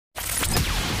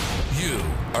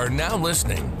are now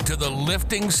listening to the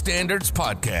Lifting Standards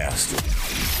Podcast,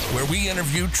 where we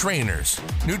interview trainers,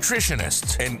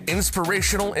 nutritionists, and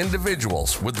inspirational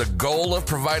individuals with the goal of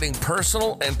providing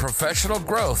personal and professional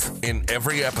growth in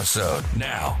every episode.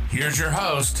 Now, here's your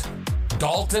host,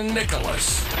 Dalton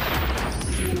Nicholas.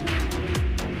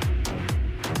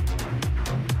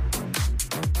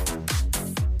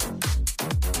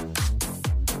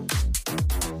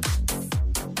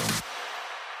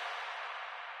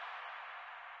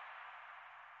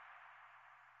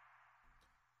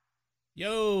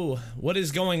 Yo, what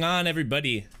is going on,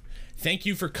 everybody? Thank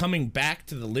you for coming back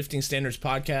to the Lifting Standards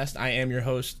Podcast. I am your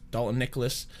host, Dalton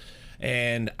Nicholas,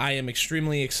 and I am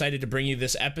extremely excited to bring you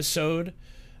this episode.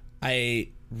 I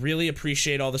really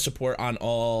appreciate all the support on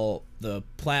all the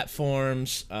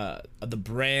platforms, the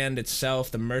brand itself,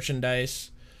 the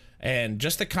merchandise, and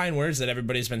just the kind words that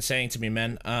everybody's been saying to me,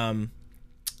 man.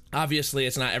 Obviously,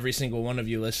 it's not every single one of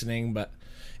you listening, but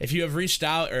if you have reached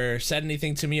out or said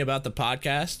anything to me about the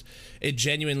podcast, it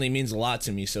genuinely means a lot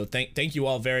to me. So thank you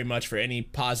all very much for any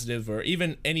positive or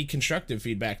even any constructive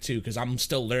feedback too, because I'm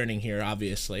still learning here,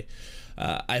 obviously.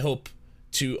 I hope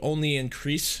to only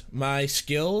increase my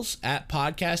skills at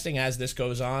podcasting as this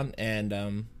goes on,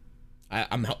 and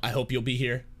I hope you'll be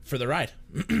here for the ride.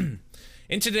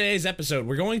 In today's episode,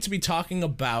 we're going to be talking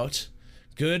about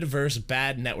good versus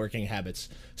bad networking habits.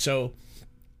 So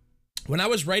when I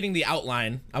was writing the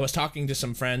outline, I was talking to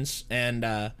some friends, and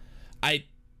I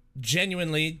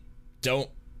genuinely don't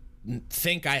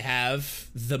think I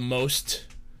have the most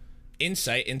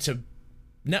insight into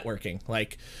networking.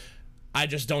 Like, I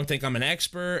just don't think I'm an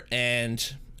expert,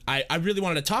 and I really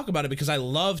wanted to talk about it because I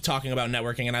love talking about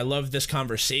networking, and I love this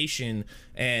conversation,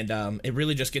 and it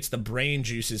really just gets the brain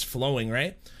juices flowing,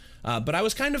 right? But I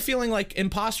was kind of feeling like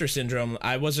imposter syndrome.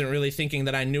 I wasn't really thinking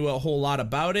that I knew a whole lot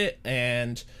about it,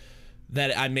 and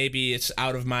that maybe it's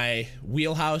out of my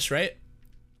wheelhouse, right?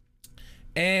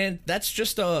 And that's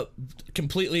just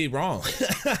completely wrong.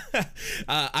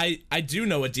 I do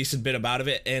know a decent bit about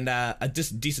it, and a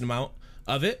decent amount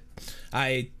of it.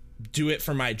 I do it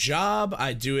for my job.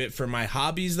 I do it for my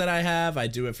hobbies that I have. I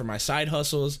do it for my side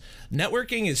hustles.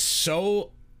 Networking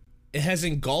it has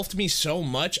engulfed me so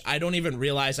much, I don't even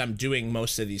realize I'm doing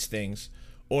most of these things,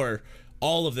 or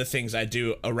all of the things I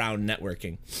do around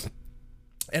networking.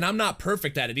 And I'm not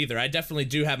perfect at it either. I definitely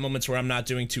do have moments where I'm not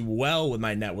doing too well with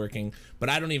my networking, but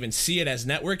I don't even see it as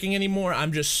networking anymore.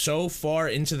 I'm just so far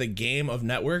into the game of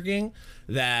networking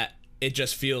that it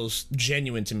just feels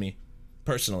genuine to me,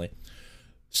 personally.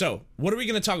 So, what are we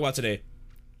going to talk about today?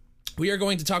 We are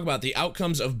going to talk about the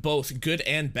outcomes of both good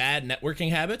and bad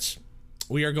networking habits.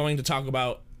 We are going to talk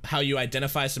about how you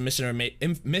identify some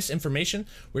misinformation.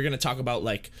 We're going to talk about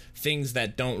like things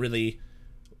that don't really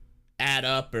add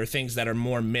up, or things that are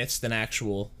more myths than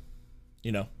actual,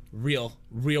 real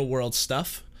world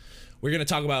stuff. We're going to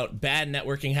talk about bad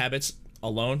networking habits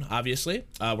alone, obviously.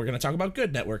 We're going to talk about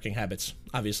good networking habits,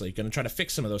 obviously. Going to try to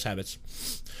fix some of those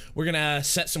habits. We're going to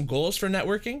set some goals for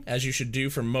networking, as you should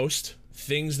do for most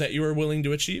things that you are willing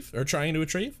to achieve or trying to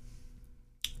achieve.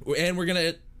 And we're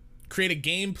going to create a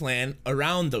game plan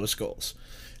around those goals.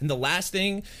 And the last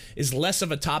thing is less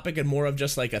of a topic and more of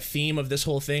just like a theme of this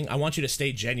whole thing. I want you to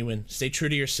stay genuine, stay true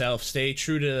to yourself, stay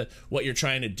true to what you're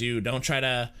trying to do. Don't try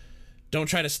to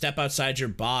step outside your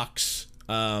box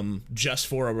just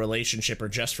for a relationship or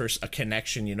just for a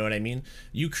connection. You know what I mean?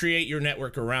 You create your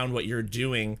network around what you're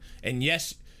doing. And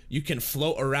yes, you can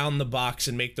float around the box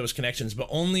and make those connections, but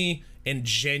only in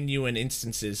genuine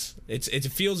instances. It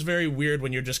feels very weird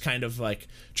when you're just kind of like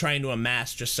trying to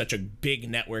amass just such a big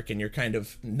network, and you're kind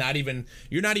of not even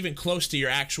close to your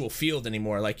actual field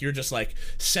anymore. Like, you're just like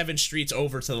 7 streets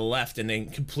over to the left and then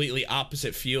completely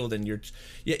opposite field, and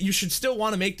you should still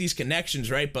want to make these connections,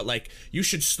 right? But like, you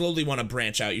should slowly want to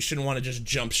branch out. You shouldn't want to just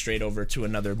jump straight over to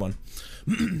another one.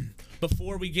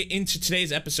 Before we get into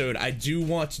today's episode, I do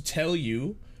want to tell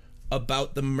you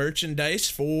about the merchandise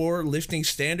for Lifting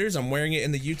Standards. I'm wearing it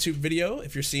in the YouTube video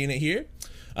if you're seeing it here.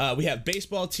 We have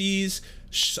baseball tees,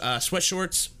 sweat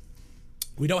shorts.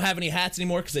 We don't have any hats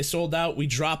anymore because they sold out. We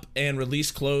drop and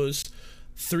release clothes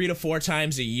 3 to 4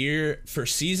 times a year for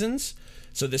seasons.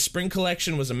 So the spring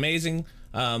collection was amazing.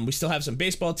 We still have some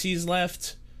baseball tees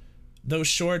left, those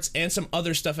shorts, and some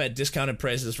other stuff at discounted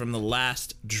prices from the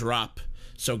last drop.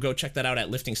 So go check that out at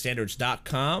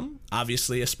liftingstandards.com.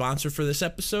 Obviously a sponsor for this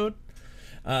episode.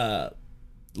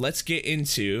 Let's get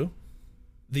into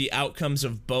the outcomes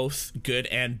of both good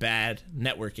and bad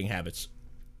networking habits.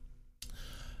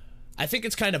 I think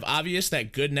it's kind of obvious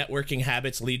that good networking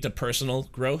habits lead to personal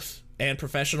growth and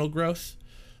professional growth,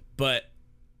 but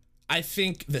I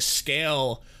think the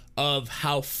scale of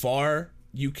how far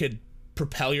you could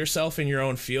propel yourself in your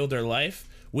own field or life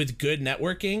with good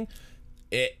networking,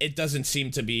 it doesn't seem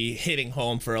to be hitting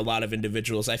home for a lot of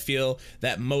individuals. I feel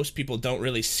that most people don't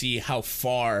really see how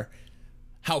far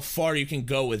you can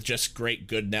go with just great,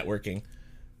 good networking.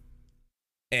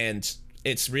 And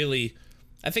it's really,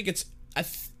 I think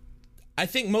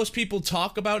most people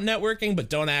talk about networking, but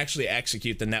don't actually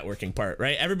execute the networking part,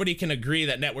 right? Everybody can agree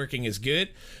that networking is good,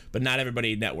 but not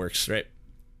everybody networks, right?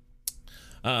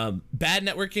 Bad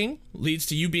networking leads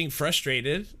to you being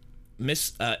frustrated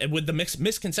with the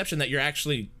misconception that you're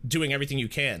actually doing everything you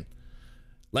can.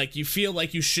 Like, you feel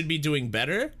like you should be doing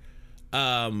better,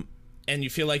 and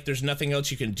you feel like there's nothing else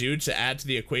you can do to add to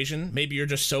the equation. Maybe you're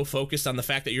just so focused on the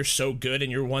fact that you're so good in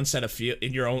your one set of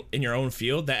in your own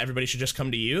field that everybody should just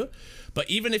come to you. But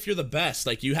even if you're the best,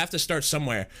 like, you have to start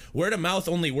somewhere. Word of mouth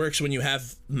only works when you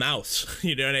have mouths.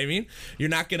 You know what I mean? You're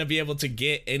not going to be able to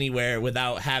get anywhere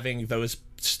without having those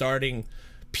starting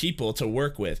people to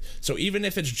work with. So even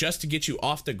if it's just to get you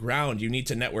off the ground, you need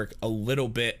to network a little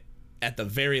bit at the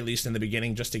very least in the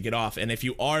beginning, just to get off. And if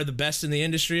you are the best in the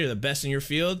industry or the best in your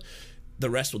field, the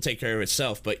rest will take care of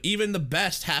itself. But even the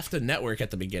best have to network at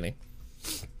the beginning.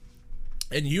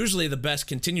 And usually the best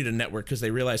continue to network because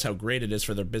they realize how great it is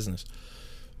for their business.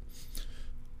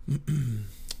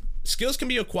 Skills can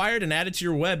be acquired and added to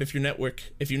your web if you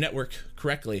network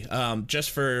correctly. Just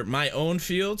for my own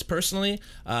fields personally,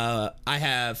 I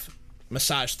have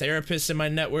massage therapists in my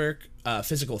network,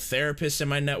 physical therapists in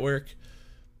my network,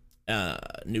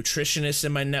 nutritionists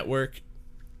in my network.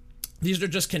 These are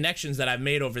just connections that I've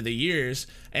made over the years,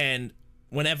 and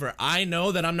whenever I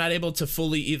know that I'm not able to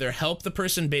fully either help the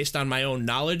person based on my own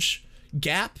knowledge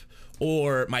gap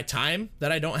or my time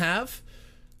that I don't have,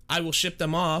 I will ship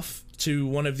them off to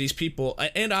one of these people,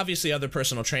 and obviously other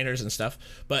personal trainers and stuff,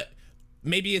 but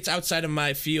maybe it's outside of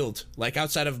my field, like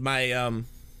outside of my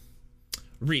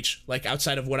reach, like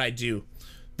outside of what I do.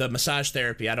 The massage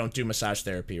therapy, I don't do massage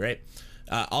therapy, right?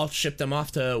 I'll ship them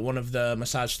off to one of the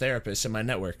massage therapists in my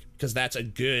network because that's a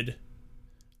good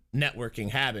networking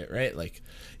habit, right? Like,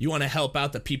 you want to help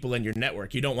out the people in your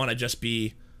network. You don't want to just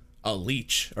be a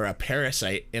leech or a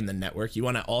parasite in the network. You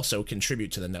want to also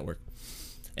contribute to the network.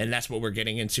 And that's what we're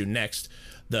getting into next.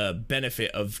 The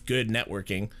benefit of good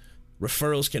networking.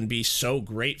 Referrals can be so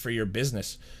great for your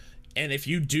business. And if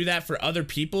you do that for other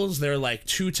people's, they're like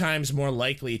 2 times more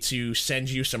likely to send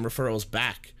you some referrals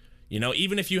back. You know,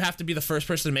 even if you have to be the first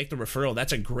person to make the referral,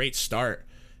 that's a great start.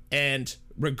 And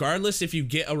regardless if you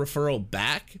get a referral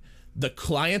back, the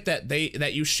client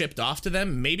that you shipped off to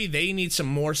them, maybe they need some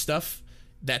more stuff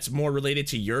that's more related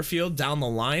to your field down the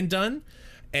line done.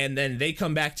 And then they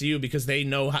come back to you because they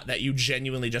know that you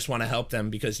genuinely just want to help them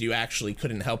because you actually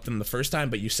couldn't help them the first time,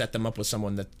 but you set them up with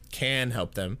someone that can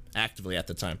help them actively at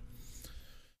the time.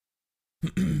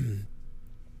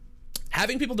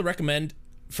 Having people to recommend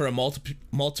for a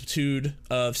multitude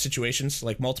of situations,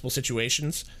 like multiple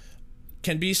situations,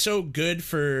 can be so good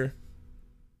for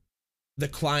the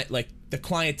client, like the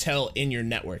clientele in your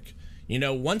network. You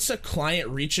know, once a client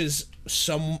reaches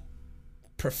some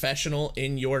professional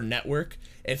in your network,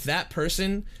 if that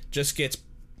person just gets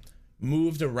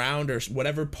moved around or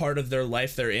whatever part of their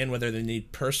life they're in, whether they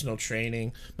need personal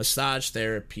training, massage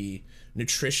therapy,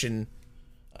 nutritional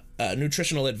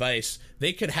advice,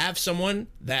 they could have someone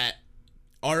that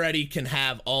already can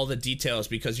have all the details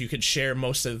because you could share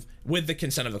with the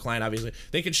consent of the client, obviously.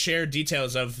 They could share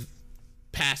details of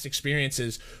past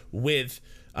experiences with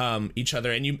each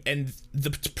other, and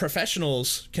the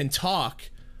professionals can talk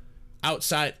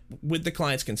outside with the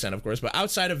client's consent, of course, but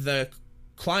outside of the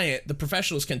client, the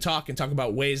professionals can talk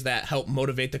about ways that help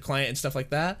motivate the client and stuff like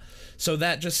that. So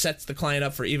that just sets the client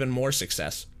up for even more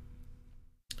success.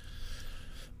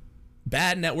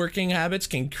 Bad networking habits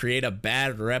can create a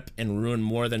bad rep and ruin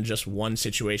more than just one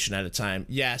situation at a time.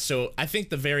 Yeah, so I think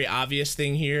the very obvious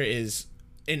thing here is,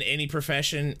 in any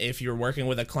profession, if you're working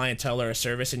with a clientele or a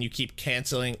service and you keep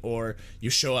canceling or you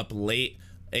show up late,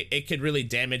 it could really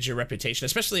damage your reputation,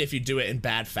 especially if you do it in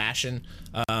bad fashion.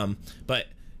 But,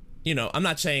 you know, I'm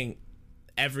not saying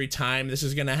every time this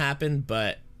is going to happen,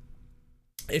 but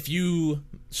if you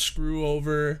screw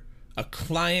over a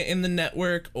client in the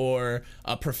network or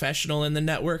a professional in the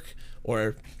network,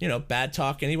 or, you know, bad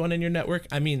talk anyone in your network,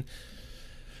 I mean,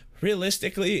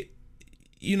 realistically,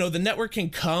 you know, the network can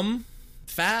come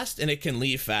fast and it can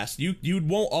leave fast. You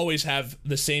won't always have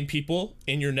the same people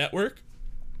in your network.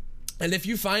 And if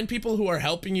you find people who are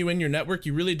helping you in your network,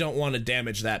 you really don't want to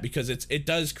damage that, because it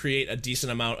does create a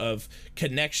decent amount of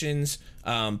connections,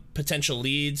 potential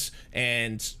leads,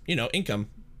 and, you know, income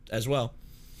as well.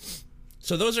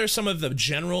 So those are some of the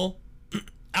general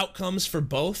outcomes for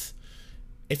both.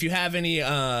 If you have any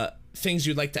things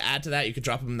you'd like to add to that, you could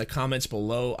drop them in the comments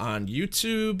below on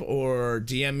YouTube or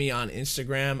DM me on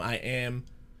Instagram. I am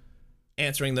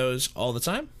answering those all the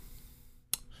time.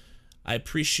 I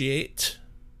appreciate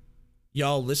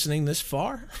y'all listening this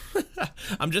far.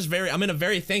 I'm in a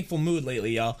very thankful mood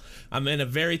lately, y'all. I'm in a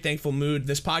very thankful mood.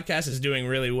 This podcast is doing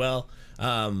really well.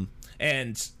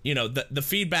 And you know, the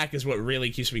feedback is what really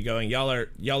keeps me going. Y'all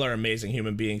are amazing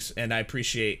human beings, and I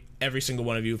appreciate every single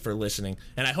one of you for listening.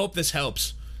 And I hope this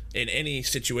helps in any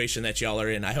situation that y'all are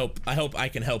in. I hope I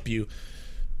can help you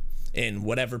in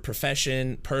whatever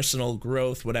profession, personal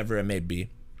growth, whatever it may be.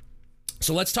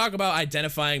 So let's talk about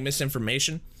identifying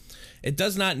misinformation. It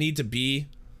does not need to be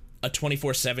a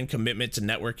 24/7 commitment to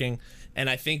networking, and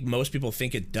I think most people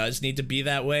think it does need to be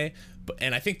that way,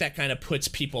 and I think that kind of puts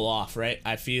people off, right?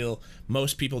 I feel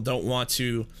most people don't want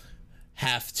to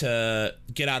have to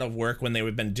get out of work when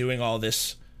they've been doing all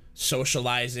this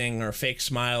socializing or fake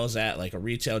smiles at like a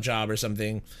retail job or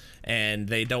something, and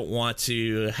they don't want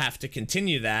to have to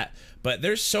continue that. But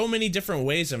there's so many different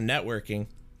ways of networking.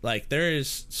 Like, there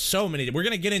is so many, we're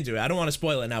going to get into it. I don't want to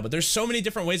spoil it now, but there's so many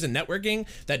different ways of networking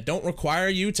that don't require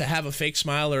you to have a fake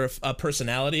smile or a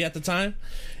personality at the time.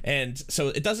 And so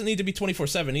it doesn't need to be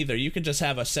 24/7 either. You could just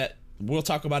have a set, we'll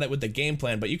talk about it with the game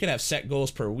plan, but you could have set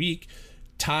goals per week,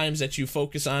 times that you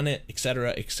focus on it,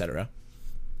 etc., etc.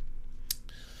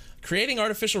 Creating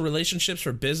artificial relationships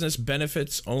for business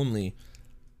benefits only.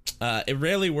 It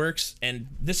rarely works, and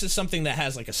this is something that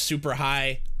has like a super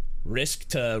high risk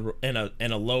to and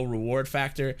a low reward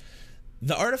factor.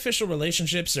 The artificial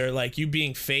relationships are like you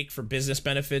being fake for business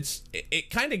benefits.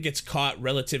 It kind of gets caught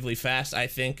relatively fast, I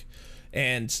think,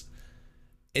 and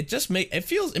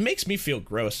it makes me feel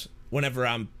gross whenever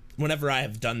I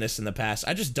have done this in the past.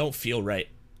 I just don't feel right.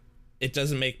 It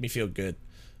doesn't make me feel good.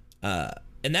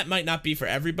 And that might not be for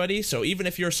everybody. So even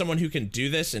if you're someone who can do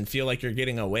this and feel like you're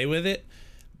getting away with it,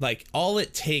 like, all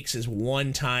it takes is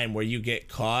one time where you get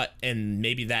caught, and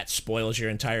maybe that spoils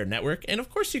your entire network. And of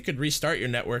course you could restart your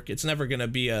network. It's never going to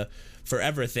be a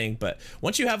forever thing, but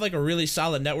once you have like a really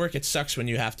solid network, it sucks when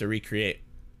you have to recreate.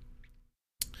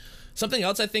 Something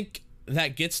else I think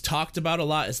that gets talked about a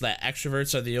lot is that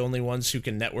extroverts are the only ones who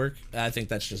can network. I think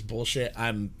that's just bullshit.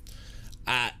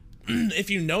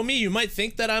 If you know me, you might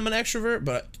think that I'm an extrovert,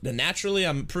 but naturally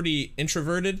I'm pretty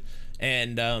introverted,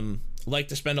 and like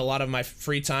to spend a lot of my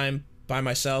free time by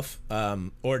myself,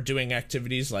 or doing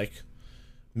activities like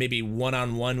maybe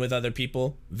one-on-one with other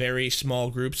people, very small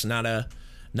groups.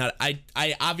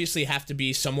 I obviously have to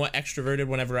be somewhat extroverted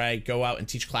whenever I go out and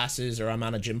teach classes or I'm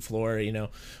on a gym floor, you know,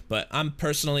 but I'm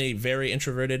personally very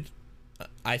introverted,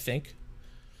 I think,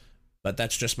 but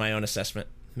that's just my own assessment.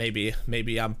 Maybe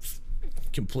I'm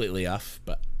completely off,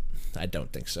 but I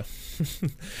don't think so.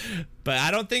 But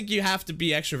I don't think you have to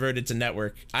be extroverted to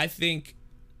network. I think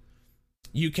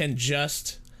you can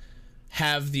just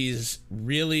have these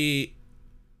really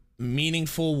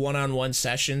meaningful one-on-one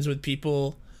sessions with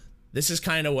people. This is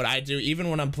kind of what I do. Even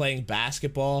when I'm playing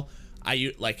basketball,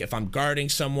 like if I'm guarding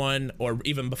someone, or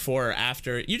even before or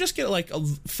after, you just get like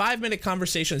 5-minute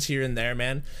conversations here and there,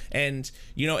 man. And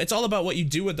you know, it's all about what you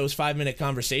do with those 5-minute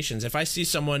conversations. If I see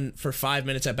someone for 5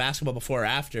 minutes at basketball before or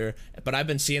after, but I've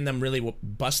been seeing them really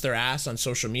bust their ass on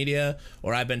social media,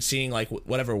 or I've been seeing like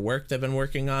whatever work they've been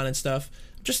working on and stuff,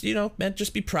 just, you know, man,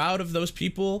 just be proud of those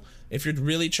people. If you're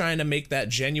really trying to make that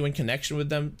genuine connection with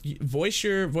them, voice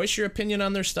your opinion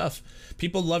on their stuff.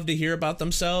 People love to hear about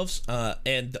themselves,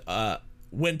 and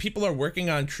when people are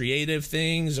working on creative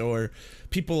things, or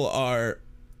people are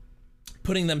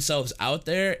putting themselves out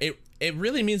there, it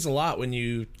really means a lot when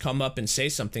you come up and say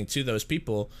something to those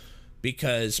people,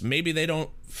 because maybe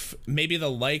maybe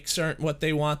the likes aren't what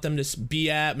they want them to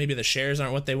be at, maybe the shares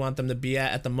aren't what they want them to be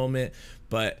at the moment,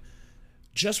 but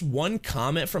just one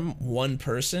comment from one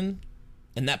person,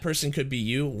 and that person could be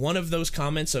you. One of those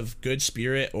comments of good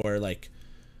spirit or like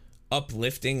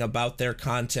uplifting about their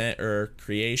content or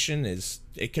creation,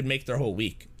 it could make their whole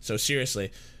week. So seriously,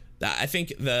 I think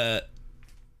the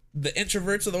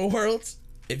introverts of the world,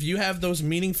 if you have those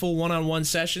meaningful one-on-one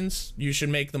sessions, you should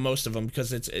make the most of them,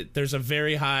 because there's a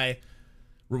very high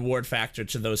reward factor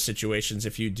to those situations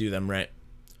if you do them right.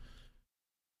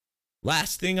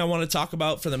 Last thing I want to talk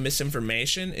about for the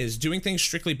misinformation is doing things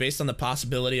strictly based on the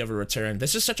possibility of a return.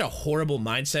 This is such a horrible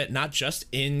mindset, not just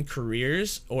in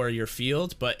careers or your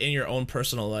field, but in your own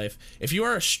personal life. If you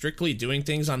are strictly doing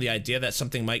things on the idea that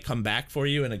something might come back for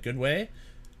you in a good way,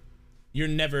 you're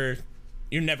never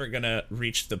gonna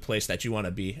reach the place that you want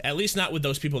to be. At least not with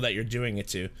those people that you're doing it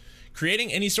to.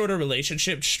 Creating any sort of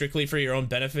relationship strictly for your own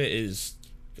benefit is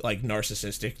like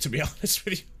narcissistic, to be honest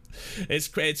with you.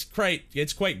 It's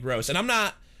quite gross. And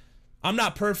I'm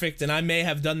not perfect, and I may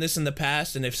have done this in the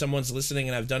past, and if someone's listening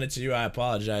and I've done it to you, I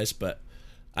apologize, but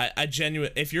I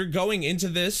genuinely, if you're going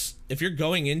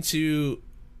into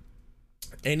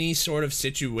any sort of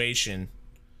situation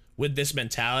with this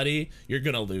mentality, you're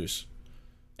gonna lose.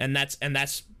 And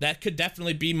that could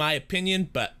definitely be my opinion,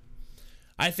 but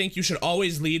I think you should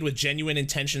always lead with genuine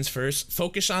intentions first.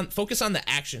 Focus on the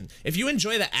action. If you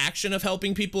enjoy the action of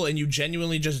helping people and you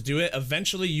genuinely just do it,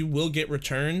 eventually you will get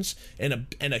returns in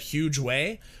a huge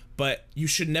way, but you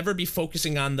should never be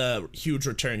focusing on the huge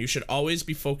return. You should always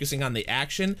be focusing on the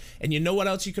action. And you know what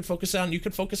else you could focus on? You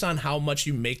could focus on how much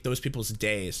you make those people's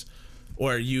days,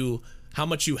 or how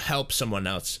much you help someone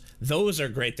else. Those are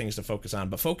great things to focus on,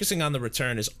 but focusing on the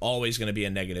return is always going to be a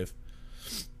negative.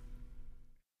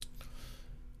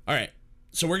 All right,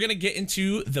 so we're going to get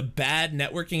into the bad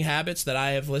networking habits that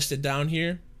I have listed down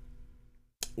here.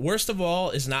 Worst of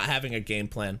all is not having a game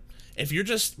plan. If you're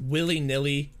just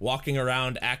willy-nilly walking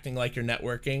around acting like you're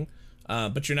networking,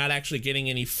 but you're not actually getting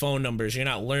any phone numbers, you're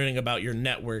not learning about your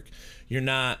network, you're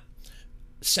not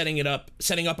setting up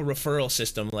a referral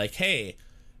system, like, hey,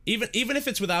 even if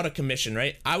it's without a commission,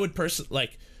 right? I would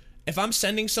like, if I'm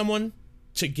sending someone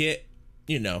to get,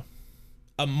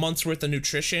 a month's worth of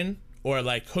nutrition, or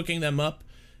like hooking them up,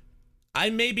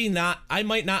 I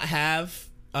might not have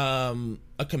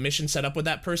a commission set up with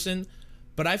that person,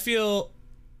 but I feel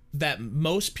that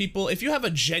most people, if you have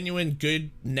a genuine good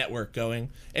network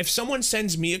going, if someone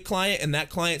sends me a client and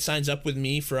that client signs up with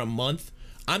me for a month,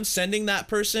 I'm sending that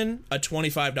person a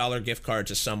 $25 gift card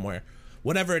to somewhere,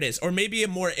 whatever it is, or maybe a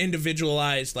more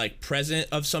individualized like present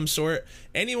of some sort.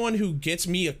 Anyone who gets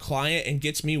me a client and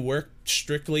gets me work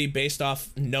strictly based off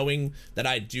knowing that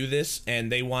I do this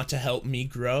and they want to help me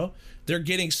grow, they're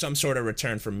getting some sort of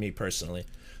return from me personally.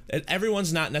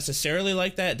 Everyone's not necessarily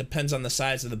like that. It depends on the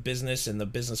size of the business and the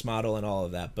business model and all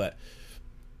of that, but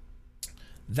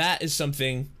that is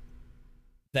something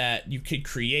that you could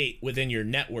create within your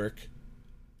network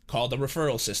called a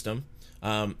referral system.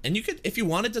 And you could, if you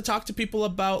wanted to talk to people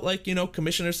about like,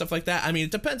 commission or stuff like that, I mean,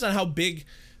 it depends on how big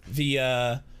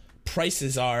the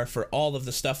prices are for all of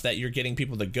the stuff that you're getting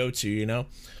people to go to,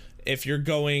 if you're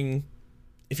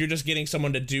just getting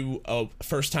someone to do a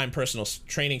first time personal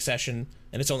training session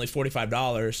and it's only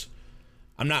 $45,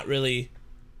 I'm not really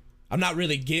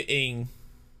getting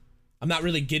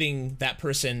that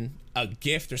person a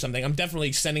gift or something. I'm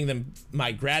definitely sending them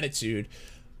my gratitude.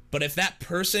 But if that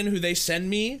person who they send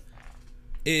me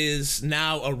is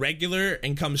now a regular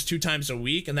and comes 2 times a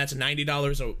week, and that's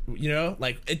 $90,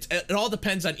 like it all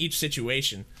depends on each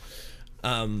situation.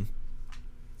 But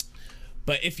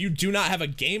if you do not have a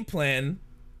game plan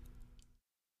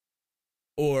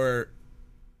or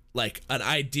like an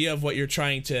idea of what you're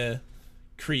trying to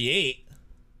create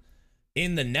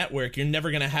in the network, you're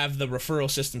never going to have the referral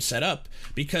system set up,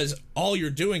 because all you're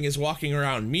doing is walking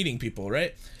around meeting people,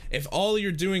 right? If all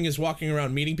you're doing is walking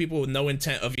around meeting people with no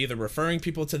intent of either referring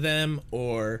people to them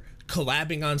or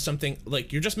collabing on something,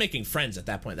 like you're just making friends at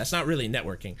that point. That's not really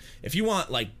networking. If you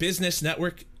want like business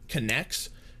network connects,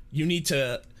 you need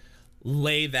to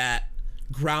lay that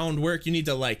groundwork. You need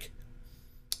to like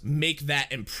make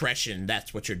that impression.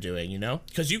 That's what you're doing,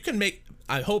 because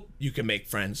I hope you can make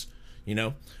friends,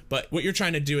 but what you're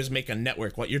trying to do is make a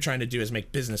network. What you're trying to do is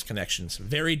make business connections.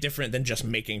 Very different than just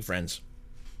making friends.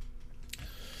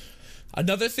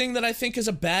 Another thing that I think is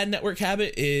a bad network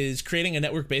habit is creating a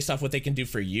network based off what they can do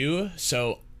for you.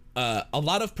 So a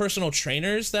lot of personal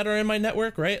trainers that are in my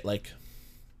network, right? Like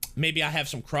maybe I have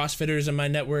some CrossFitters in my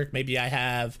network. Maybe I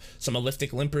have some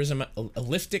Olympic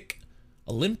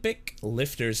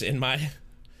lifters in my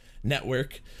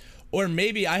network. Or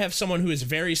maybe I have someone who is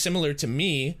very similar to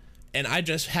me and I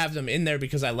just have them in there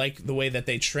because I like the way that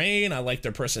they train. I like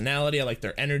their personality. I like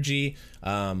their energy.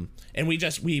 And we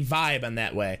vibe in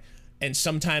that way. And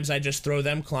sometimes I just throw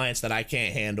them clients that I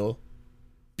can't handle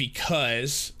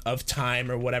because of time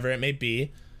or whatever it may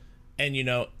be. And,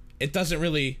 it doesn't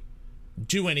really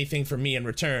do anything for me in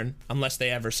return unless they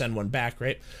ever send one back,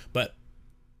 right? But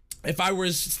if I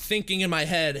was thinking in my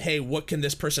head, hey, what can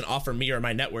this person offer me or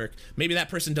my network? Maybe that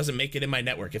person doesn't make it in my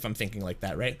network if I'm thinking like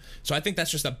that, right? So I think that's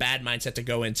just a bad mindset to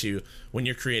go into when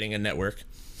you're creating a network.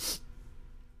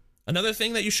 Another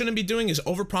thing that you shouldn't be doing is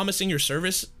overpromising your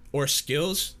service or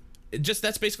skills.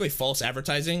 That's basically false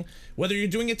advertising. Whether you're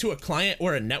doing it to a client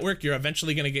or a network, you're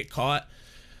eventually going to get caught.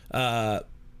 Whether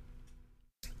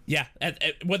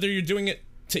you're doing it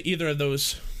to either of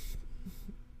those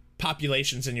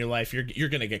populations in your life, you're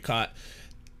going to get caught.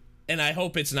 And I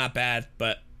hope it's not bad,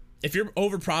 but if you're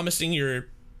overpromising your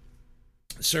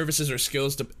services or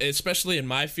skills, especially in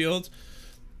my field,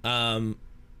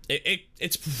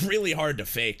 It's really hard to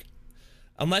fake.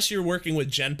 Unless you're working with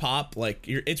Gen Pop, like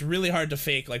it's really hard to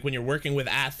fake. Like when you're working with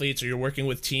athletes or you're working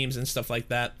with teams and stuff like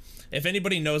that. If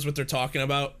anybody knows what they're talking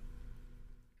about,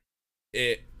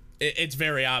 it's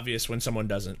very obvious when someone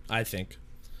doesn't, I think.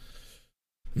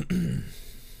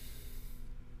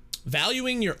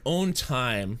 Valuing your own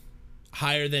time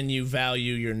higher than you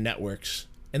value your networks.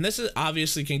 And this is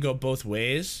obviously can go both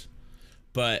ways,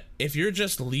 but if you're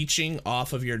just leeching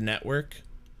off of your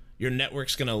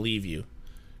network's gonna leave you.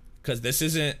 Because this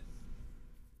isn't...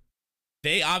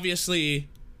 They obviously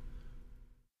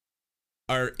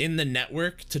are in the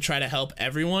network to try to help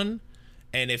everyone.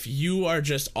 And if you are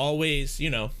just always, you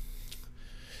know...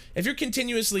 If you're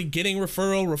continuously getting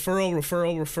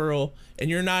referral, and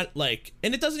you're not like...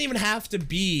 And it doesn't even have to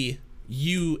be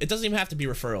you... It doesn't even have to be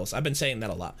referrals. I've been saying that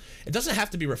a lot. It doesn't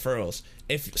have to be referrals.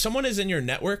 If someone is in your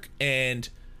network and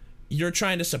you're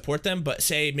trying to support them, but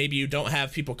say maybe you don't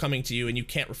have people coming to you and you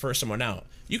can't refer someone out,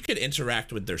 you could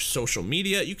interact with their social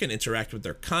media, you can interact with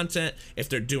their content. If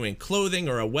they're doing clothing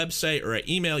or a website or an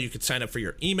email, you could sign up for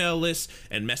your email list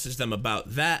and message them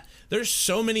about that. There's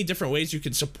so many different ways you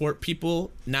can support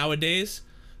people nowadays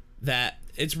that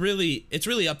it's really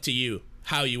up to you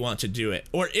how you want to do it,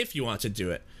 or if you want to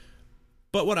do it.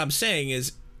 But what I'm saying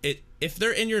is, if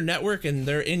they're in your network and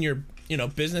they're in your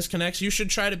business connects, you should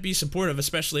try to be supportive,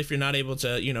 especially if you're not able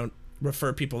to,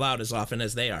 refer people out as often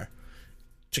as they are,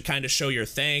 to kind of show your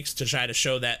thanks, to try to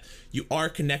show that you are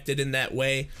connected in that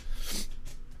way.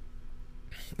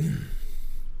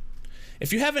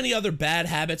 If you have any other bad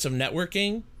habits of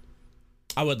networking,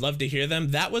 I would love to hear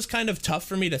them. That was kind of tough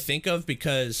for me to think of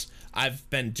because I've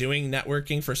been doing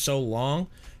networking for so long.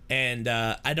 And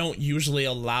I don't usually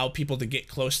allow people to get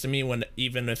close to me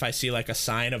even if I see like a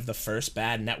sign of the first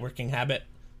bad networking habit.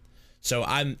 So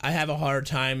I have a hard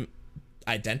time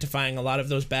identifying a lot of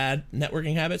those bad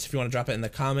networking habits. If you want to drop it in the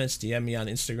comments, DM me on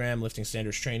Instagram, Lifting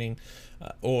Standards Training,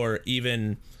 or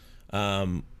even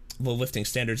the Lifting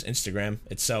Standards Instagram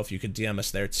itself. You could DM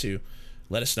us there too.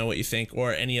 Let us know what you think,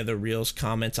 or any of the reels,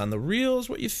 comments on the reels,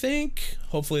 what you think.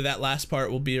 Hopefully that last part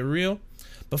will be a reel.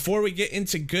 Before we get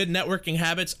into good networking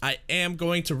habits, I am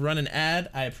going to run an ad.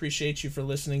 I appreciate you for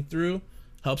listening through.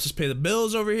 Helps us pay the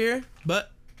bills over here,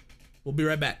 but we'll be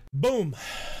right back. Boom.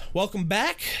 Welcome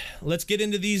back. Let's get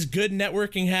into these good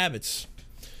networking habits.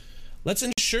 Let's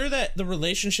ensure that the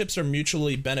relationships are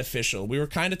mutually beneficial. We were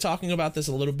kind of talking about this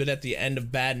a little bit at the end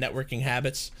of bad networking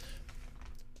habits,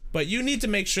 but you need to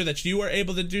make sure that you are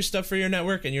able to do stuff for your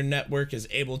network and your network is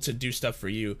able to do stuff for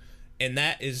you. And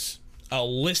that is a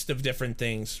list of different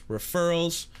things: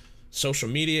 referrals, social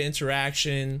media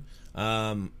interaction,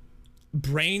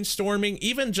 brainstorming,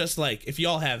 even just like if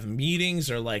y'all have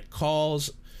meetings or like calls,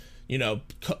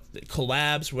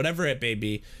 collabs, whatever it may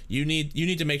be, you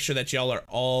need to make sure that y'all are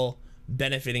all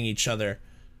benefiting each other.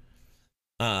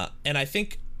 And I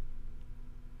think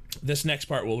this next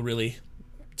part will really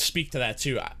speak to that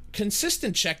too.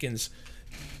 Consistent check-ins.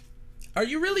 Are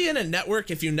you really in a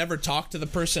network if you never talk to the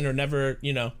person or never,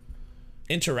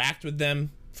 interact with them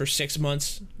for 6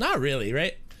 months? Not really,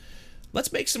 right?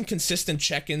 Let's make some consistent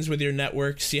check-ins with your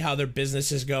network, see how their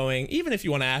business is going, even if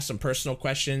you want to ask some personal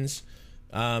questions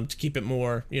to keep it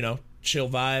more, chill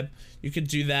vibe. You could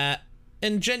do that.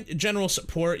 And general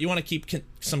support, you want to keep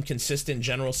some consistent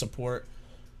general support.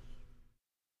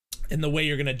 And the way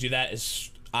you're going to do that is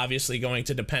obviously going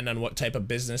to depend on what type of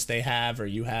business they have or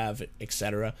you have,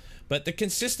 etc. But the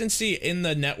consistency in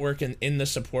the network and in the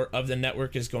support of the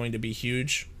network is going to be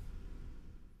huge.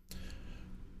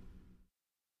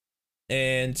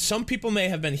 And some people may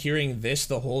have been hearing this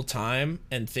the whole time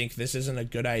and think this isn't a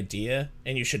good idea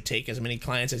and you should take as many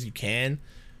clients as you can.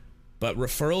 But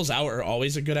referrals out are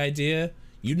always a good idea.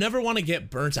 You never want to get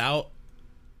burnt out.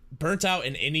 Burnt out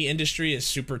in any industry is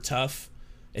super tough.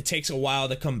 It takes a while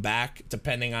to come back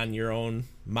depending on your own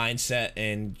mindset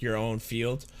and your own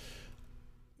field.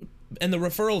 And the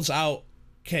referrals out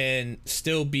can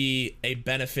still be a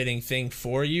benefiting thing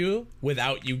for you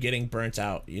without you getting burnt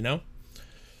out,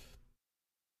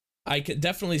 I could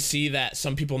definitely see that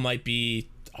some people might be,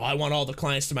 I want all the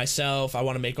clients to myself, I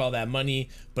want to make all that money.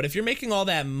 But if you're making all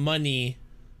that money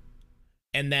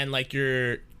and then like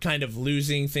you're kind of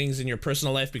losing things in your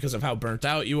personal life because of how burnt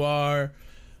out you are,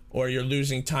 or you're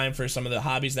losing time for some of the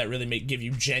hobbies that really give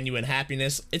you genuine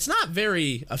happiness, it's not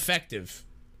very effective.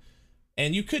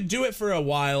 And you could do it for a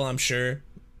while, I'm sure.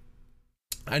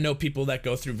 I know people that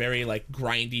go through very like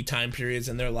grindy time periods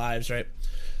in their lives, right?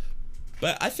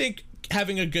 But I think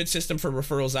having a good system for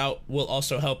referrals out will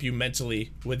also help you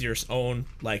mentally with your own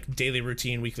like daily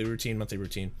routine, weekly routine, monthly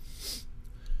routine.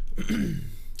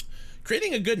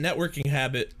 creating a good networking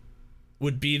habit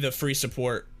would be the free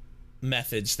support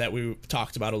methods that we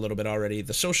talked about a little bit already.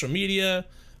 The social media,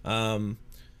 and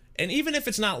even if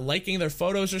it's not liking their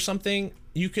photos or something,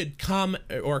 you could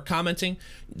commenting,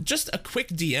 just a quick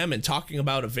DM and talking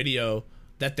about a video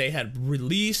that they had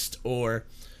released, or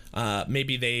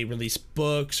maybe they release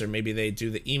books, or maybe they do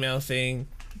the email thing.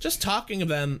 Just talking to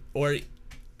them, or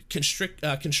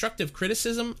constructive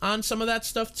criticism on some of that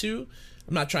stuff too.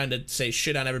 I'm not trying to say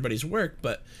shit on everybody's work,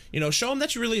 but, you know, show them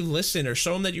that you really listen, or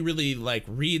show them that you really like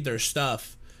read their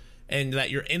stuff, and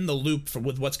that you're in the loop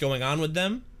with what's going on with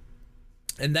them.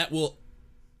 And that will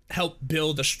help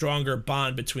build a stronger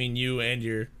bond between you and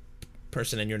your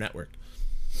person in your network.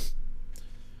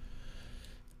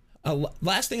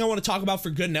 Last thing I want to talk about for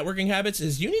good networking habits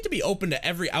is you need to be open to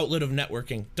every outlet of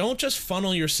networking. Don't just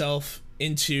funnel yourself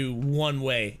into one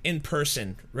way, in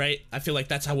person, right? I feel like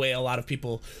that's how way a lot of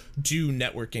people do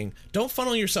networking. Don't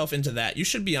funnel yourself into that. You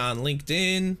should be on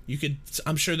LinkedIn.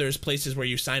 I'm sure there's places where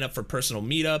you sign up for personal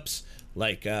meetups,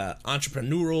 like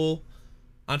entrepreneurial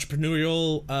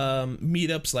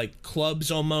meetups, like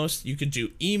clubs almost. You could do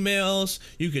emails,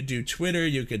 you could do Twitter,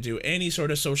 you could do any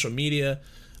sort of social media.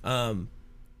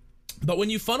 But when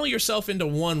you funnel yourself into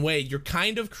one way, you're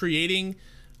kind of creating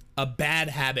a bad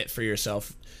habit for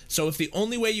yourself. So if the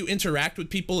only way you interact with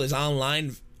people is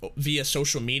online via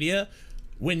social media,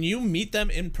 when you meet them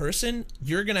in person,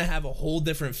 you're going to have a whole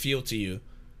different feel to you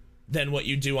than what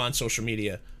you do on social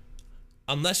media.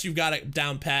 Unless you've got it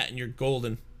down pat and you're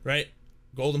golden, right?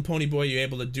 Golden pony boy, you're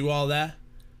able to do all that.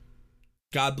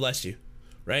 God bless you,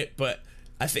 right? But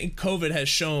I think COVID has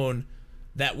shown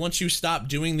that once you stop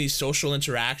doing these social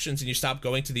interactions and you stop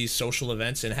going to these social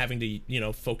events and having to, you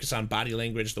know, focus on body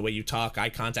language, the way you talk, eye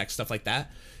contact, stuff like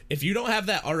that, if you don't have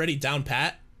that already down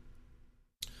pat,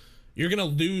 you're gonna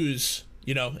lose.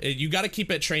 You know, you got to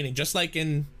keep it training, just like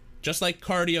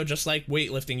cardio, just like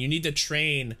weightlifting. You need to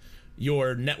train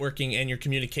your networking and your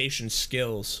communication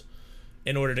skills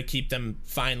in order to keep them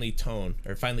finely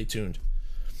tuned.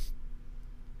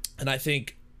 And I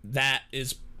think that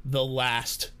is the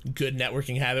last good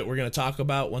networking habit we're going to talk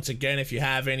about. Once again, if you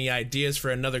have any ideas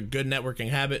for another good networking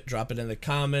habit, drop it in the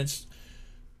comments.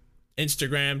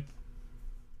 Instagram,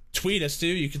 tweet us too.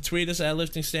 You can tweet us at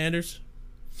Lifting Standards.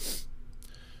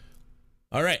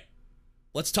 All right,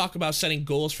 let's talk about setting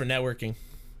goals for networking.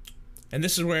 And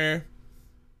this is where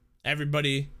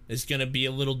everybody is going to be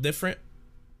a little different.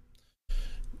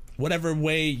 Whatever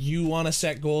way you want to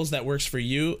set goals that works for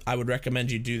you, I would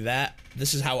recommend you do that.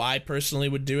 This is how I personally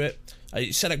would do it.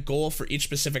 You set a goal for each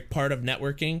specific part of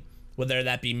networking, whether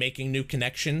that be making new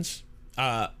connections,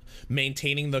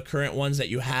 maintaining the current ones that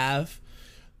you have,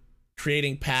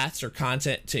 creating paths or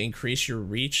content to increase your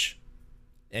reach,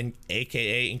 and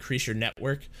aka increase your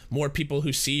network. More people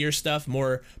who see your stuff,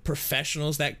 more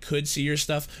professionals that could see your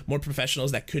stuff, more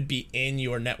professionals that could be in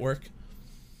your network.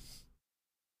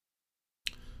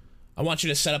 I want you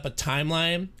to set up a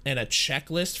timeline and a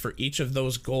checklist for each of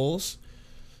those goals.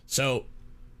 So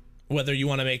whether you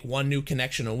want to make one new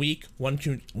connection a week, one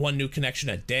new connection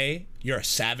a day, you're a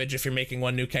savage if you're making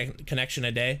one new connection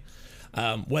a day.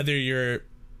 Whether you're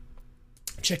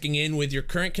checking in with your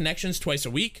current connections twice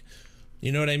a week,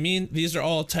 you know what I mean? These are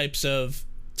all types of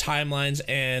timelines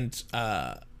and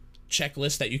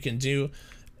checklists that you can do.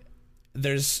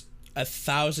 There's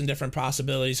 1,000 different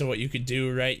possibilities of what you could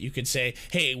do, right? You could say,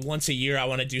 hey, once a year I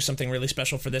want to do something really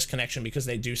special for this connection because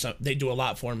they do a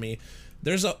lot for me.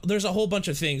 There's a whole bunch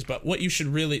of things, but what you should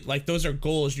really, like, those are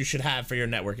goals you should have for your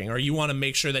networking. Or you want to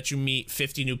make sure that you meet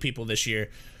 50 new people this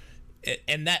year.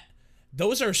 And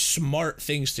those are smart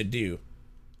things to do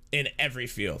in every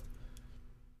field.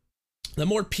 The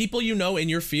more people you know in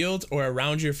your field or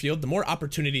around your field, the more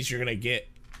opportunities you're going to get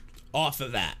off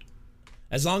of that.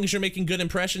 As long as you're making good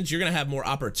impressions, you're going to have more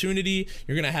opportunity.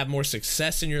 You're going to have more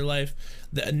success in your life.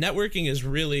 The networking is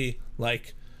really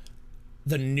like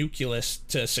the nucleus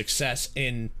to success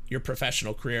in your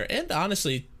professional career. And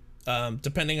honestly,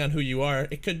 depending on who you are,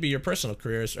 it could be your personal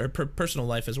careers or personal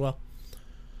life as well.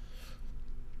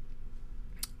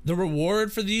 The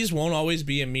reward for these won't always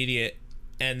be immediate,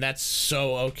 and that's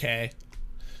so okay.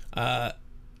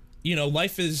 You know,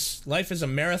 life is a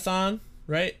marathon,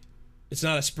 right? It's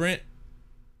not a sprint.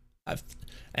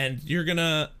 And you're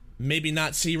gonna maybe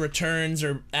not see returns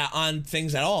or on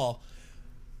things at all,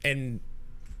 and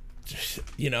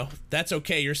you know, that's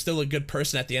okay. You're still a good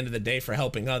person at the end of the day for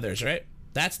helping others, right?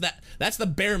 That's the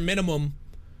bare minimum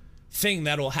thing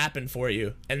that'll happen for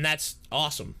you, and that's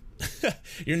awesome.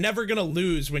 You're never gonna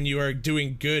lose when you are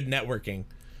doing good networking.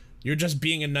 You're just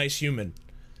being a nice human.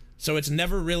 So it's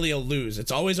never really a lose.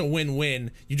 It's always a win-win.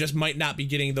 You just might not be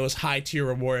getting those high-tier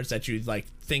rewards that you like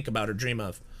think about or dream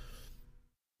of.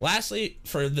 Lastly,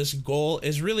 for this goal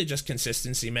is really just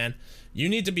consistency, man. You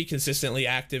need to be consistently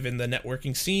active in the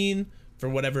networking scene for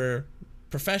whatever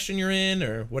profession you're in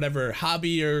or whatever hobby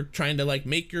you're trying to like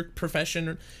make your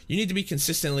profession. You need to be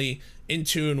consistently in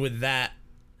tune with that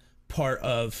part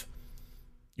of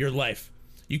your life.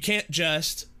 You can't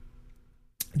just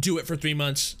do it for 3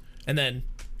 months and then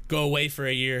go away for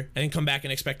a year and then come back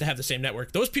and expect to have the same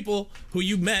network. Those people who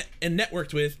you met and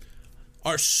networked with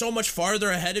are so much farther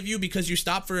ahead of you because you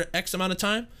stopped for X amount of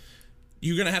time.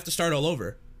 You're gonna have to start all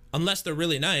over unless they're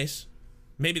really nice.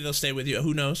 Maybe they'll stay with you,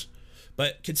 who knows.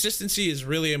 But consistency is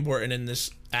really important in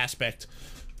this aspect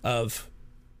of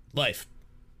life,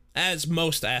 as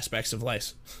most aspects of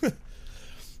life. All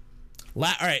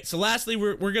right, so lastly,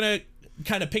 we're gonna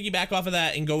kind of piggyback off of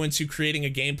that and go into creating a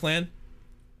game plan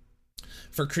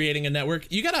for creating a network.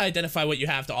 You got to identify what you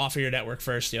have to offer your network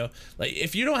first, yo. Like,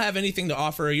 if you don't have anything to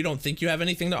offer or you don't think you have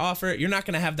anything to offer, you're not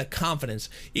going to have the confidence.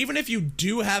 Even if you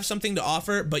do have something to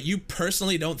offer, but you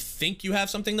personally don't think you have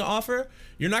something to offer,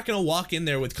 you're not going to walk in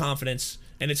there with confidence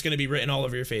and it's going to be written all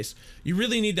over your face. You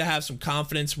really need to have some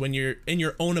confidence when you're in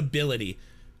your own ability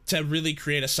to really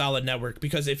create a solid network,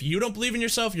 because if you don't believe in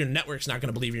yourself, your network's not going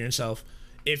to believe in yourself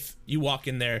if you walk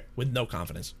in there with no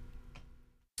confidence.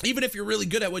 Even if you're really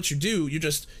good at what you do, you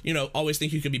just, always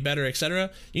think you could be better, etc.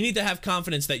 You need to have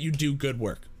confidence that you do good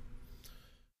work.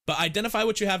 But identify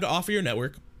what you have to offer your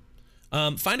network.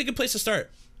 Find a good place to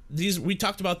start. We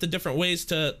talked about the different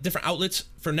different outlets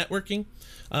for networking.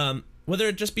 Whether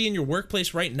it just be in your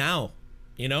workplace right now,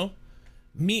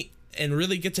 meet and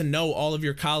really get to know all of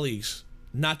your colleagues,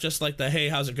 not just like the, hey,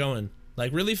 how's it going?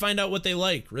 Like, really find out what they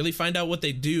like, really find out what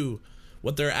they do,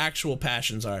 what their actual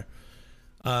passions are.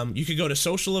 You could go to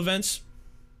social events,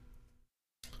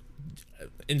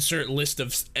 insert list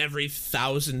of every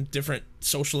 1,000 different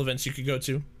social events you could go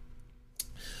to.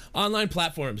 Online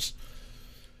platforms,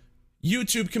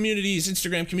 YouTube communities,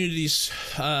 Instagram communities,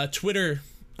 Twitter,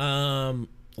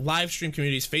 live stream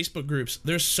communities, Facebook groups.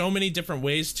 There's so many different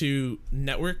ways to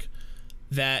network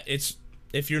that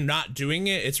if you're not doing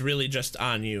it, it's really just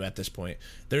on you at this point.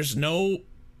 There's no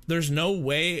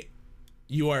way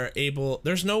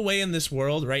there's no way in this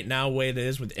world right now, way it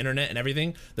is with internet and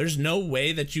everything, there's no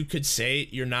way that you could say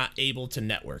you're not able to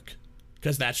network,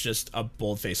 because that's just a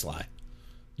bold-faced lie.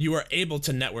 You are able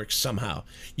to network somehow.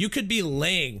 You could be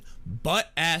laying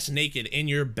butt-ass naked in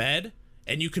your bed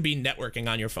and you could be networking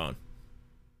on your phone.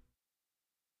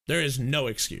 There is no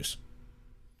excuse.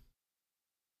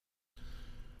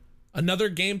 Another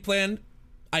game plan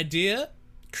idea,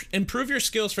 improve your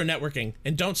skills for networking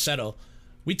and don't settle.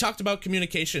 We talked about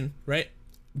communication, right?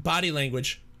 Body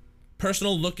language,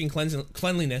 personal look and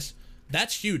cleanliness.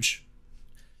 That's huge.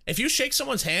 If I shake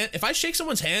someone's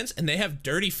hands and they have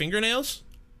dirty fingernails,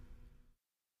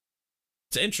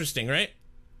 it's interesting, right?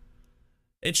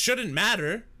 It shouldn't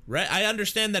matter, right? I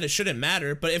understand that it shouldn't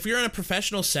matter, but if you're in a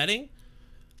professional setting,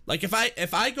 like if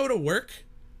I go to work,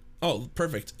 oh,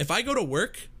 perfect. If I go to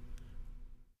work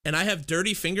and I have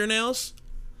dirty fingernails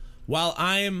while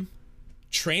I'm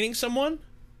training someone,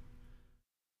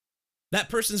 that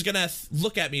person's gonna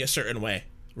look at me a certain way,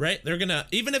 right? They're gonna,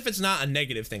 even if it's not a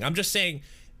negative thing, I'm just saying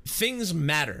things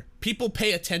matter. People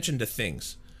pay attention to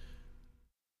things.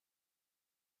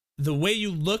 The way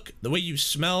you look, the way you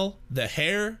smell, the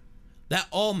hair, that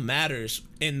all matters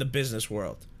in the business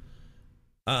world.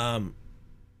 And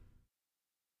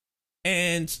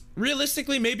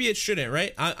realistically, maybe it shouldn't,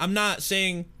 right? I'm not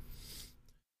saying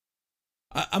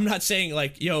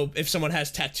like, yo, if someone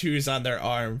has tattoos on their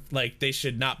arm, like they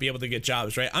should not be able to get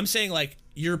jobs, right? I'm saying like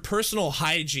your personal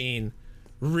hygiene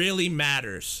really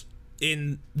matters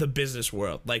in the business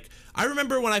world. Like, I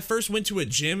remember when I first went to a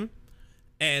gym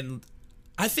and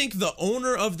I think the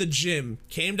owner of the gym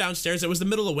came downstairs. It was the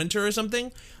middle of winter or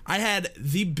something. I had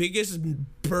the biggest,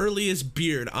 burliest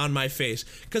beard on my face.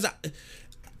 Because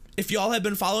if y'all have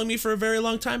been following me for a very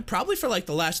long time, probably for like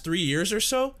the last 3 years or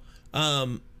so,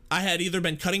 I had either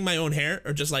been cutting my own hair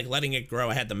or just like letting it grow.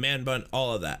 I had the man bun,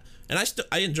 all of that. And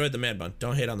I enjoyed the man bun.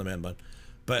 Don't hate on the man bun.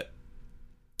 But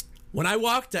when I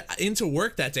walked into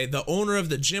work that day, the owner of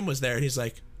the gym was there and he's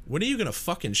like, "When are you going to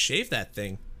fucking shave that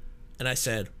thing?" And I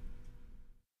said,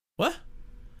 "What?"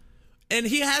 And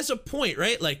he has a point,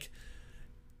 right? Like,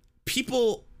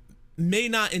 people may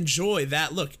not enjoy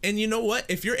that look. And you know what?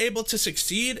 If you're able to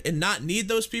succeed and not need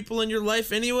those people in your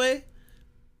life anyway,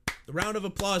 a round of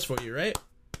applause for you, right?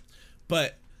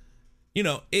 But, you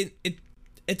know, it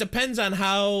depends on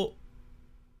how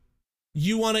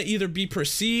you want to either be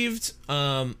perceived,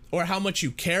 or how much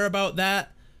you care about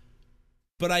that.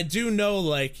 but I do know,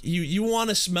 like, you want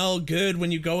to smell good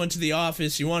when you go into the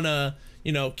office. You want to,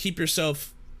 you know, keep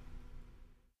yourself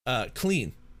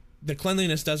clean. The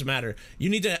cleanliness does matter. You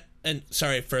need to, and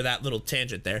sorry for that little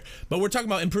tangent there, but we're talking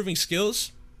about improving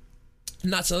skills,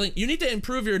 not selling. You need to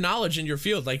improve your knowledge in your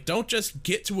field. Like, don't just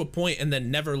get to a point and then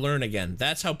never learn again.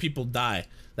 That's how people die.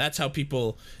 That's how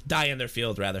people die in their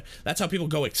field, rather. That's how people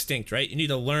go extinct, right? You need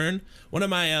to learn. One of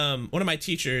my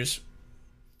teachers,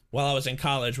 while I was in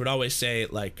college, would always say,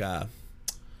 like, yeah,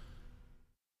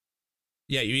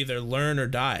 you either learn or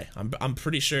die. I'm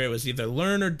pretty sure it was either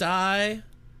learn or die,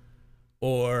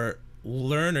 or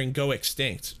learn and go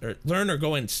extinct, or learn or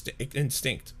go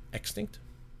extinct.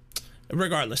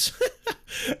 Regardless,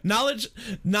 knowledge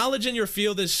in your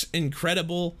field is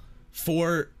incredible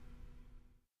for,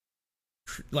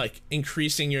 like,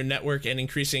 increasing your network and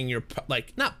increasing your,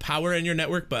 like, not power in your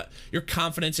network, but your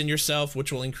confidence in yourself,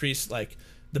 which will increase, like,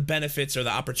 the benefits or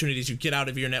the opportunities you get out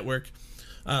of your network.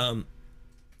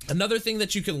 Another thing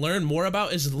that you can learn more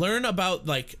about is learn about,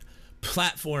 like,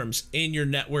 platforms in your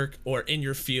network or in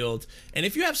your field. And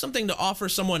if you have something to offer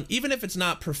someone, even if it's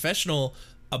not professional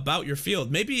about your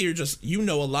field, maybe you're just, you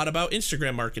know a lot about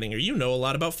Instagram marketing, or you know a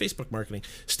lot about Facebook marketing,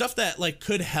 stuff that, like,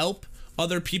 could help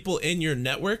other people in your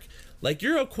network. Like,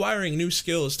 you're acquiring new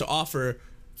skills to offer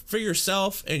for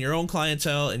yourself and your own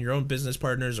clientele and your own business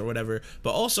partners or whatever.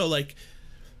 But also, like,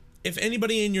 if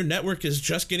anybody in your network is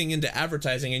just getting into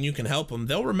advertising and you can help them,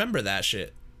 they'll remember that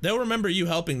shit. They'll remember you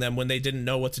helping them when they didn't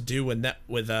know what to do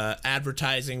with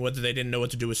advertising, whether they didn't know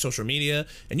what to do with social media,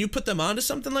 and you put them onto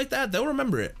something like that, they'll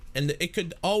remember it, and it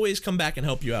could always come back and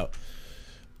help you out.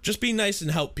 Just be nice and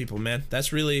help people, man.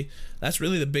 That's really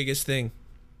the biggest thing.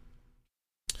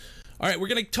 All right, we're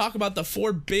gonna talk about the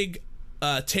 4 big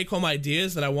take-home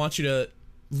ideas that I want you to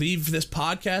leave this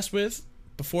podcast with.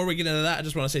 Before we get into that, I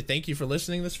just want to say thank you for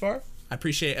listening this far. I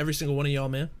appreciate every single one of y'all,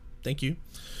 man. Thank you.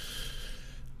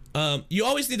 You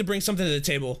always need to bring something to the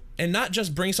table, and not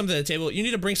just bring something to the table. You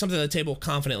need to bring something to the table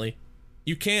confidently.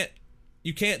 You can't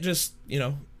just, you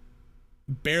know,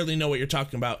 barely know what you're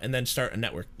talking about and then start a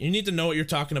network. You need to know what you're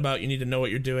talking about. You need to know what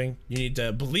you're doing. You need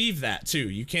to believe that too.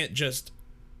 You can't just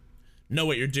know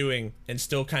what you're doing and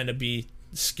still kind of be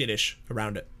skittish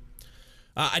around it.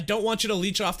 I don't want you to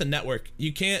leech off the network.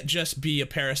 You can't just be a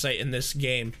parasite in this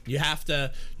game. You have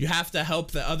to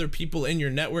help the other people in your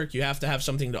network. You have to have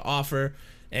something to offer,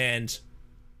 and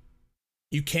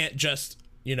you can't just,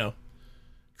 you know,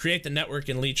 create the network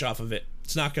and leech off of it.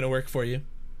 It's not going to work for you.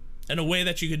 And a way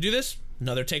that you could do this,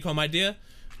 another take-home idea,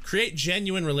 create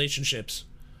genuine relationships.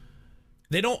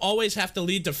 They don't always have to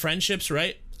lead to friendships,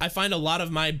 right? I find a lot of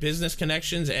my business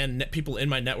connections and people in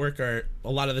my network are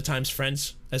a lot of the times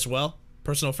friends as well.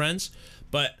 Personal friends.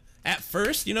 But at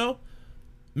first, you know,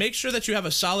 make sure that you have a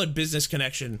solid business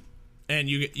connection, and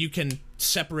you can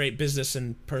separate business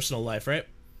and personal life, right?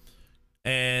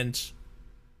 And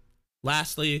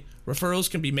lastly,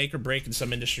 referrals can be make or break in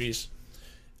some industries.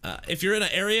 If you're in an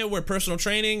area where personal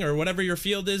training or whatever your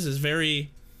field is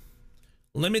very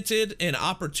limited in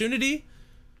opportunity,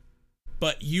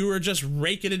 but you are just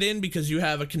raking it in because you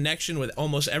have a connection with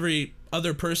almost every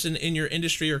other person in your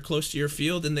industry or close to your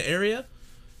field in the area,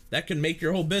 that could make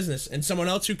your whole business. And someone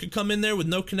else who could come in there with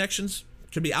no connections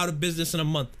could be out of business in a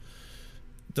month.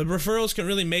 The referrals can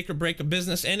really make or break a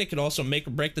business, and it could also make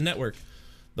or break the network.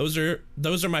 Those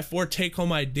are my 4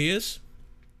 take-home ideas.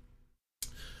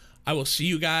 I will see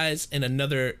you guys in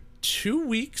another 2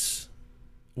 weeks.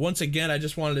 Once again, I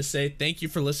just wanted to say thank you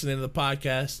for listening to the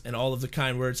podcast and all of the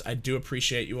kind words. I do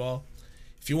appreciate you all.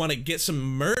 If you want to get some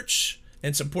merch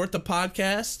and support the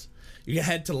podcast, you can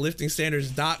head to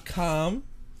liftingstandards.com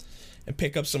and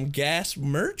pick up some gas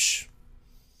merch.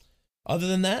 Other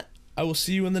than that, I will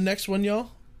see you in the next one,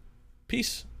 y'all.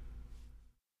 Peace.